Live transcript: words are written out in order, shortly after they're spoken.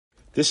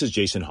This is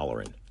Jason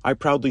Holleran. I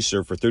proudly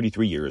served for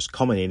 33 years,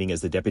 culminating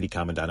as the Deputy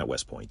Commandant at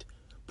West Point.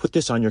 Put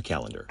this on your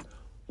calendar.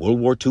 World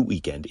War II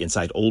weekend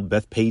inside Old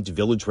Bethpage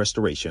Village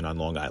Restoration on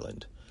Long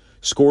Island.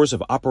 Scores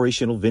of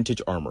operational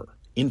vintage armor,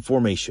 in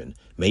formation,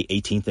 May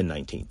 18th and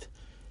 19th.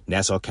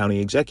 Nassau County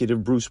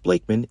Executive Bruce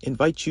Blakeman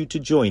invites you to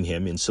join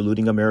him in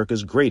saluting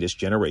America's greatest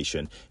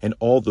generation and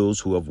all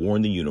those who have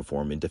worn the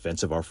uniform in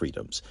defense of our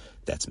freedoms.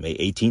 That's May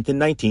 18th and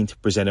 19th,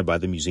 presented by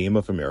the Museum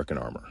of American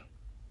Armor.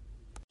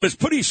 It's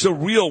pretty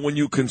surreal when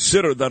you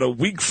consider that a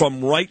week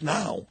from right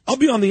now, I'll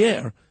be on the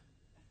air.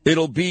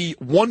 It'll be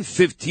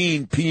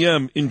 1:15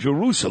 p.m. in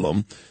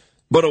Jerusalem.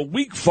 But a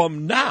week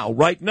from now,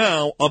 right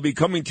now, I'll be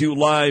coming to you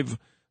live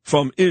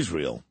from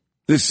Israel.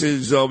 This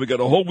is, we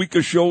got a whole week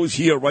of shows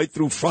here right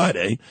through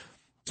Friday.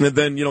 And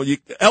then,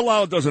 El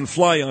Al doesn't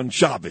fly on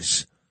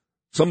Shabbos.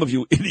 Some of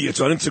you idiots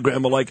on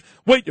Instagram are like,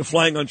 wait, you're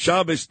flying on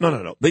Shabbos?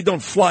 No. They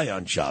don't fly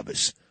on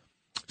Shabbos.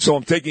 So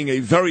I'm taking a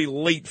very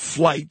late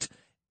flight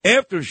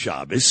after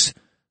Shabbos,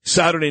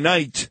 Saturday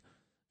night,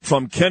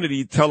 from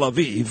Kennedy, Tel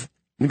Aviv.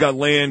 We got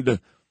land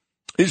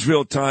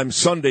Israel time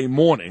Sunday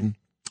morning,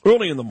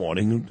 early in the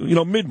morning,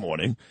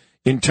 mid-morning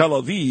in Tel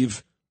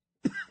Aviv.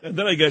 And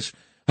then I guess,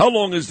 how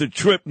long is the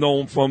trip,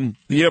 Noam, from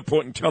the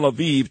airport in Tel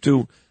Aviv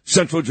to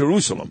central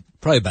Jerusalem?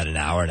 Probably about an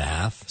hour and a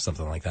half,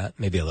 something like that,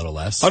 maybe a little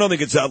less. I don't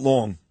think it's that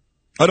long.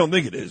 I don't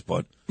think it is,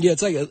 but... Yeah,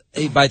 it's like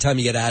by the time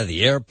you get out of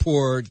the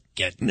airport,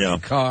 get in the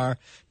car,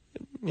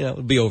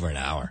 it'll be over an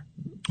hour.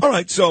 All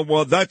right,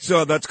 so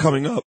that's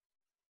coming up.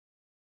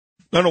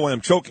 I don't know why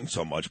I'm choking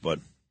so much, but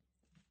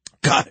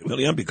God, I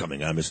really am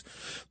becoming honest.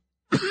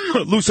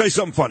 Lou, say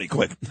something funny,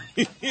 quick.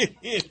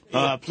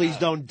 Please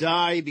don't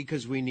die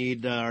because we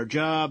need our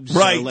jobs.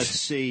 Right. Let's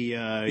see.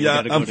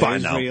 I'm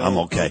fine now. I'm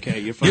okay. Okay,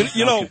 you're fine.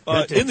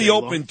 In the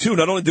open, too,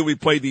 not only did we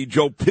play the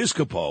Joe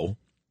Piscopo,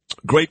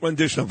 great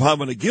rendition of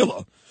Hava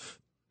Nagila,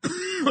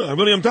 I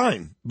really am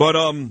dying. But,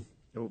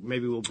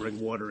 maybe we'll bring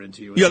water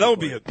into you. Yeah, that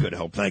would be a good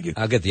help. Thank you.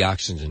 I'll get the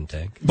oxygen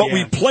tank. But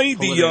we played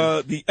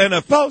the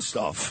NFL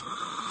stuff.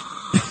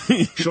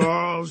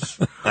 Charles.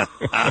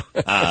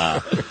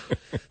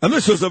 And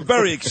this was a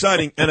very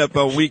exciting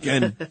NFL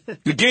weekend.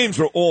 The games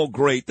were all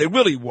great. They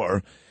really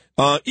were.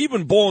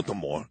 Even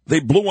Baltimore,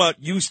 they blew out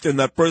Houston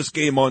that first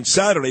game on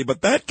Saturday,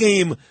 but that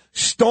game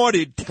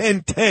started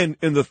 10-10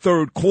 in the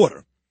third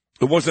quarter.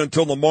 It wasn't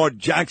until Lamar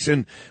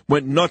Jackson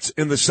went nuts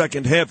in the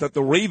second half that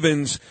the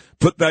Ravens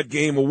put that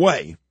game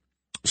away.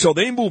 So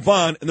they move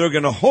on, and they're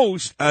going to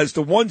host, as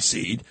the 1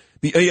 seed,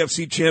 the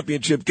AFC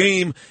Championship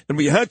game. And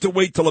we had to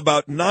wait till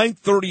about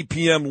 9:30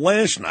 p.m.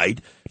 last night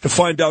to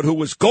find out who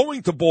was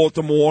going to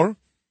Baltimore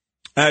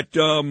at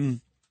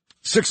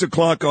 6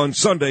 o'clock on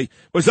Sunday.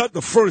 Was that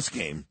the first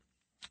game?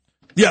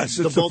 Yes,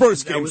 it's the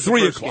first game,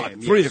 3 o'clock.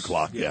 3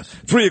 o'clock, yes.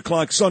 3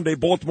 o'clock Sunday,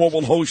 Baltimore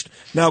will host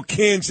now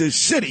Kansas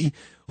City,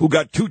 who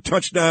got 2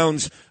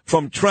 touchdowns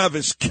from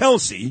Travis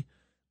Kelce,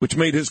 which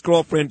made his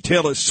girlfriend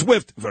Taylor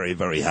Swift very,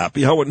 very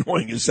happy. How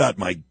annoying is that?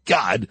 My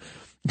God.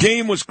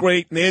 Game was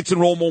great. Nance and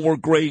Romo were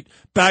great.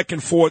 Back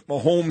and forth,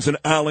 Mahomes and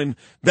Allen.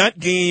 That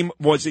game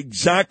was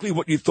exactly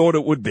what you thought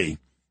it would be.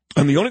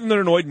 And the only thing that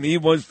annoyed me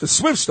was the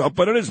Swift stuff,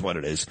 but it is what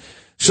it is.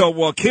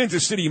 So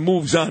Kansas City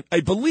moves on. I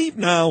believe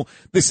now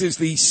this is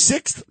the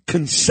 6th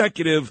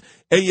consecutive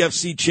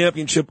AFC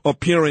Championship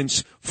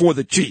appearance for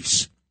the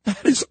Chiefs.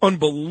 That is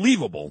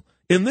unbelievable.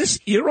 In this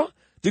era,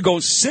 to go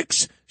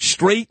 6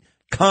 straight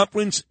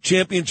conference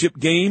championship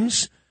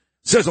games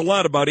says a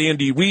lot about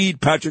Andy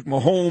Reid, Patrick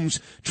Mahomes,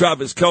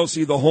 Travis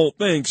Kelce, the whole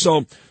thing.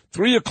 So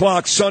 3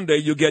 o'clock Sunday,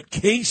 you get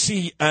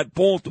KC at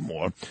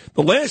Baltimore.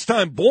 The last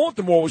time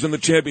Baltimore was in the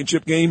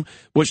championship game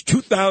was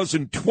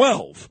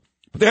 2012.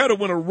 But they had to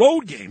win a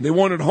road game. They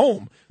won at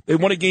home. They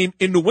won a game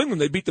in New England.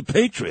 They beat the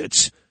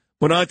Patriots.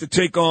 Went on to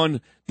take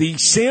on the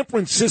San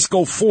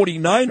Francisco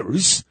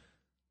 49ers,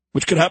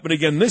 which could happen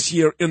again this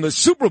year in the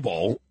Super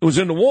Bowl. It was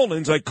in New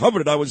Orleans. I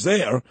covered it. I was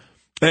there.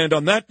 And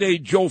on that day,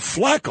 Joe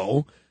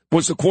Flacco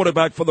was the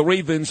quarterback for the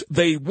Ravens.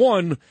 They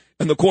won.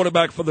 And the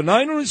quarterback for the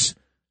Niners,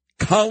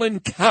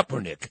 Colin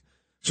Kaepernick.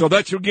 So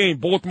that's your game.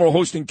 Baltimore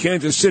hosting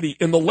Kansas City.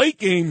 In the late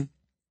game,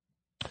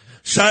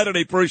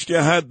 Saturday first, you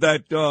had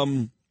that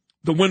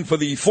the win for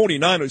the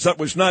 49ers. That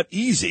was not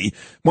easy.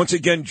 Once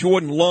again,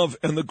 Jordan Love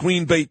and the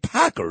Green Bay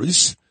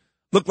Packers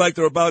look like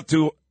they're about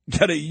to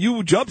get a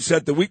huge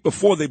upset. The week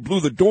before, they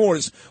blew the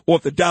doors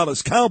off the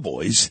Dallas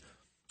Cowboys.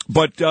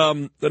 But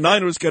the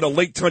Niners get a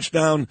late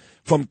touchdown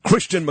from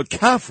Christian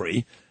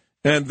McCaffrey,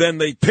 and then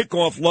they pick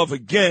off Love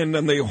again,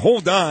 and they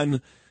hold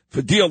on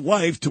for dear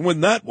life to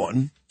win that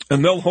one.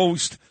 And they'll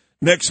host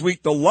next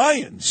week the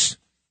Lions.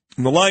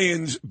 And the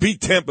Lions beat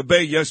Tampa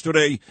Bay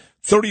yesterday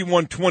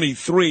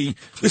 31-23.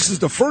 This is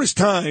the first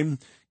time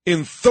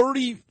in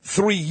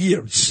 33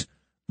 years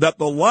that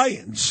the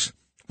Lions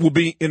will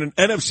be in an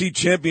NFC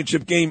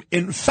Championship game.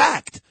 In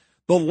fact,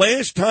 the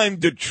last time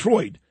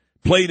Detroit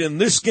played in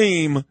this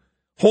game,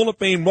 Hall of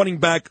Fame running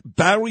back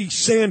Barry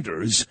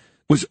Sanders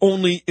was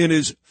only in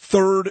his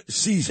 3rd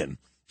season.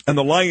 And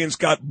the Lions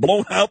got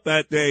blown out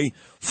that day,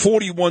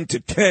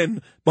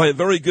 41-10, by a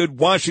very good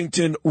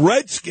Washington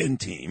Redskin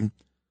team.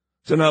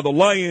 So now the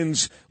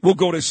Lions will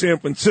go to San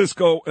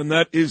Francisco, and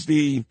that is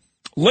the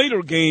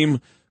later game.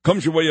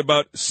 Comes your way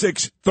about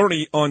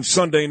 6:30 on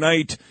Sunday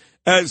night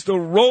as the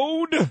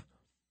road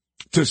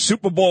to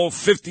Super Bowl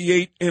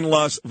 58 in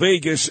Las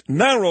Vegas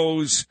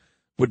narrows.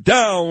 We're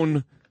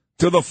down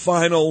to the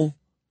Final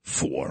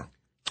Four.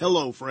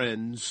 Hello,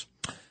 friends.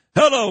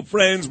 Hello,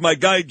 friends. My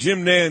guy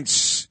Jim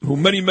Nance, who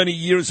many, many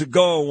years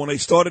ago when I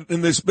started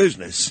in this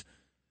business,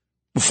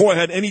 before I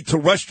had any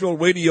terrestrial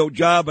radio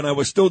job and I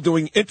was still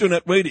doing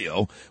internet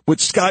radio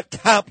with Scott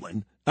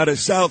Kaplan out of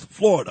South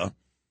Florida,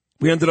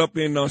 we ended up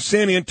in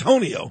San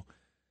Antonio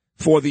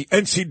for the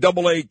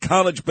NCAA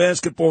College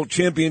Basketball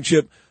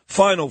Championship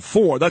Final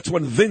Four. That's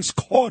when Vince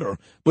Carter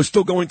was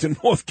still going to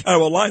North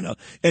Carolina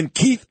and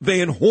Keith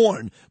Van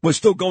Horn was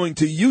still going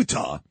to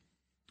Utah.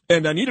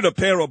 And I needed a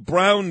pair of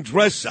brown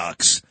dress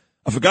socks.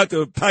 I forgot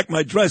to pack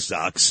my dress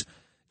socks.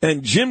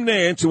 And Jim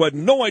Nance, who had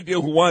no idea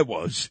who I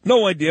was,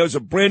 no idea, I was a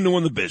brand new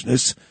in the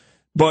business,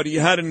 but he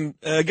had,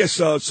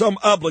 some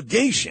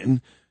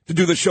obligation to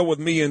do the show with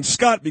me and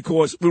Scott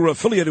because we were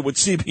affiliated with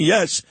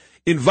CBS,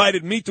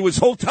 invited me to his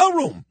hotel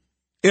room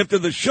after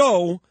the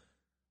show,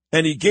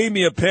 and he gave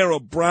me a pair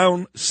of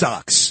brown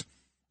socks.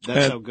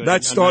 That's so good.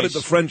 That started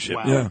the friendship.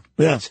 Wow.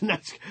 Yeah.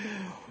 That's,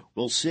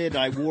 well, Sid,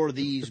 I wore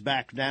these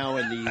back now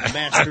in the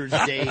Masters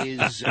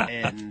days,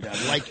 and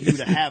I'd like you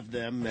to have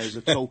them as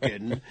a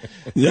token.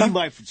 Yeah.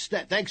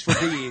 Thanks for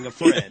being a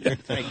friend.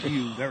 Thank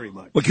you very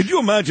much. Well, could you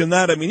imagine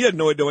that? I mean, he had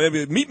no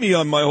idea. Meet me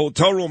on my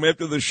hotel room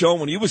after the show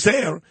when he was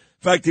there. In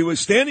fact, he was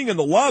standing in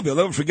the lobby. I'll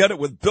never forget it,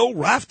 with Bill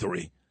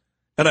Raftery.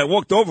 And I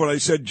walked over and I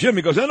said, Jim,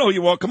 he goes, I know who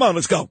you are. Come on,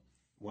 let's go.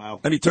 Wow.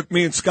 And he took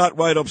me and Scott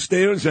right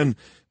upstairs, and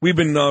we've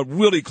been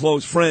really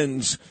close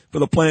friends for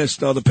the past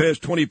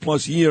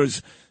 20+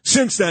 years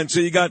since then. So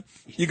you got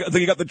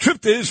the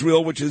trip to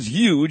Israel, which is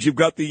huge. You've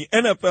got the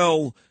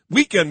NFL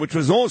weekend, which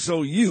was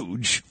also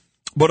huge.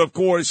 But of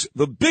course,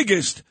 the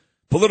biggest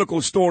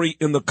political story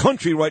in the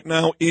country right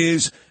now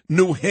is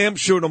New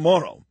Hampshire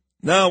tomorrow.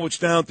 Now it's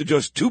down to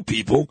just 2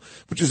 people,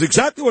 which is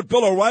exactly what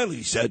Bill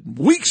O'Reilly said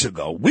weeks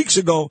ago. Weeks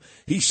ago,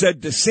 he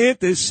said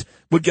DeSantis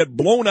would get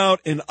blown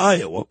out in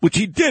Iowa, which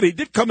he did. He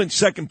did come in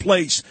second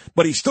place,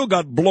 but he still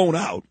got blown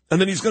out. And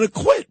then he's going to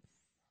quit.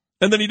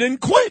 And then he didn't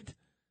quit.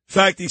 In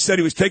fact, he said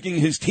he was taking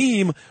his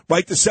team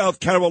right to South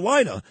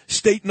Carolina,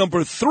 state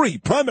number 3,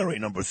 primary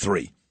number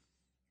 3.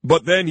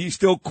 But then he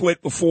still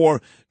quit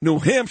before New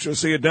Hampshire,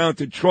 so you're down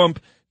to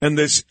Trump and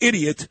this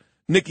idiot,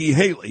 Nikki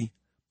Haley,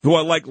 who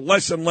I like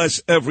less and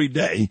less every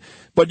day.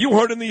 But you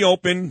heard in the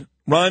open,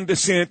 Ron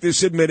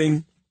DeSantis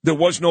admitting there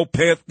was no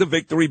path to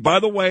victory. By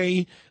the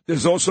way,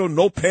 there's also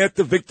no path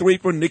to victory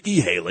for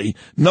Nikki Haley.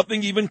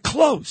 Nothing even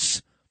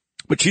close.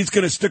 But she's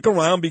going to stick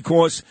around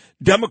because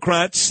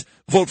Democrats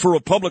vote for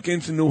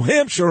Republicans in New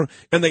Hampshire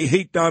and they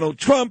hate Donald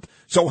Trump,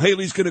 so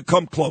Haley's going to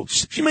come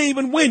close. She may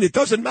even win. It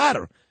doesn't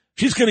matter.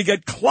 She's going to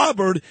get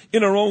clobbered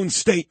in her own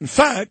state. In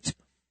fact,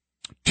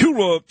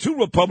 two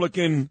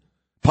Republican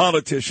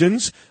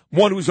politicians,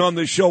 one who's on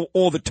this show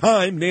all the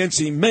time,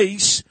 Nancy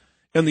Mace,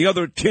 and the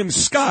other, Tim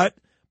Scott,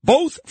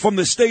 both from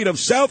the state of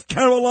South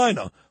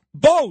Carolina,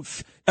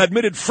 both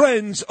admitted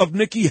friends of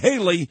Nikki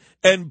Haley,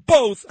 and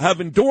both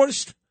have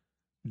endorsed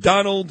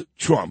Donald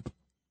Trump.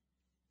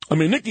 I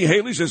mean, Nikki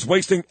Haley's just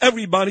wasting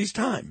everybody's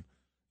time.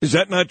 Is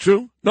that not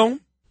true? No?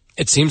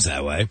 It seems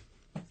that way.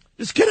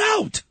 Just get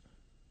out.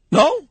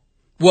 No?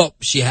 Well,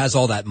 she has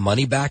all that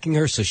money backing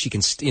her, so she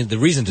can. The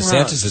reason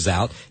DeSantis is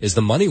out is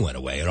the money went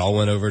away. It all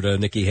went over to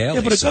Nikki Haley.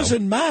 Yeah, but it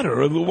doesn't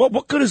matter.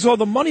 What good is all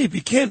the money if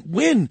you can't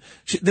win?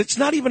 It's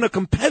not even a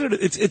competitive.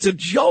 It's a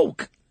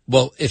joke.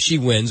 Well, if she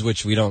wins,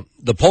 which we don't,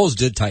 the polls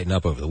did tighten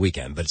up over the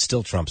weekend, but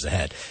still Trump's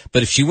ahead.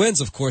 But if she wins,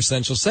 of course,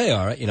 then she'll say,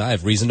 all right, I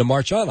have reason to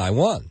march on. I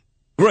won.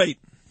 Great.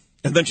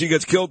 And then she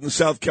gets killed in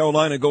South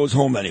Carolina and goes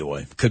home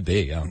anyway. Could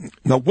be, yeah.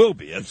 No, will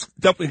be. It's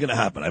definitely going to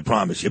happen, I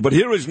promise you. But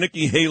here is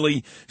Nikki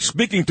Haley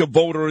speaking to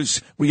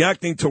voters,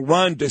 reacting to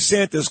Ron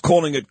DeSantis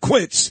calling it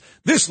quits.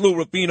 This, Lou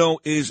Rufino,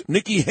 is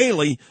Nikki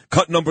Haley,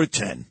 cut number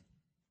 10.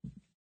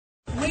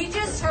 We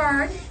just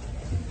heard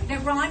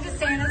that Ron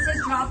DeSantis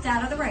has dropped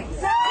out of the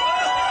race.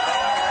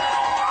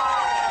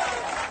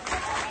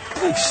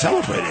 Hey,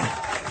 celebrating.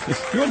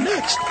 You're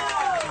next,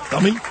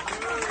 dummy.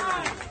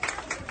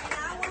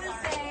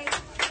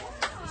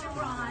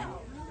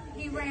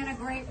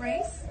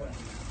 Race.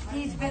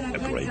 He's been a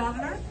good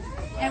governor,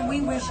 and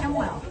we wish him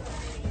well.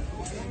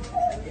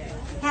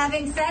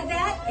 Having said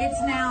that, it's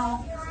now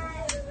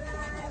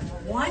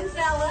one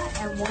fella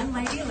and one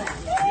lady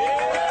left.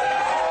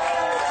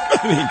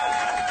 I mean,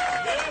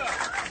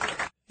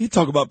 you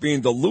talk about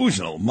being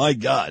delusional. My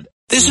God.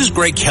 This is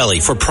Greg Kelly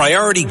for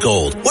Priority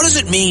Gold. What does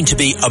it mean to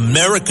be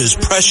America's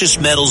precious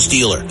metals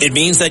dealer? It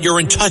means that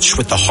you're in touch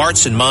with the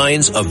hearts and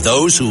minds of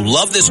those who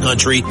love this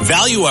country,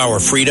 value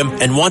our freedom,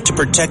 and want to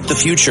protect the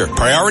future.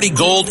 Priority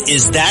Gold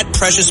is that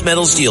precious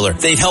metals dealer.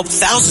 They've helped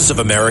thousands of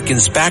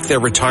Americans back their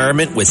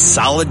retirement with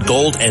solid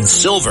gold and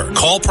silver.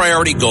 Call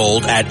Priority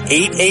Gold at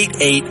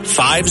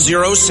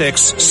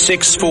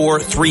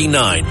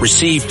 888-506-6439.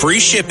 Receive free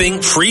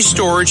shipping, free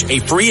storage, a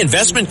free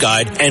investment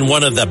guide, and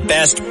one of the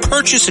best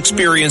purchase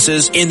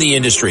experiences in the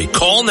industry.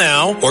 Call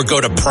now or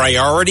go to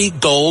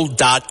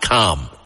PriorityGold.com.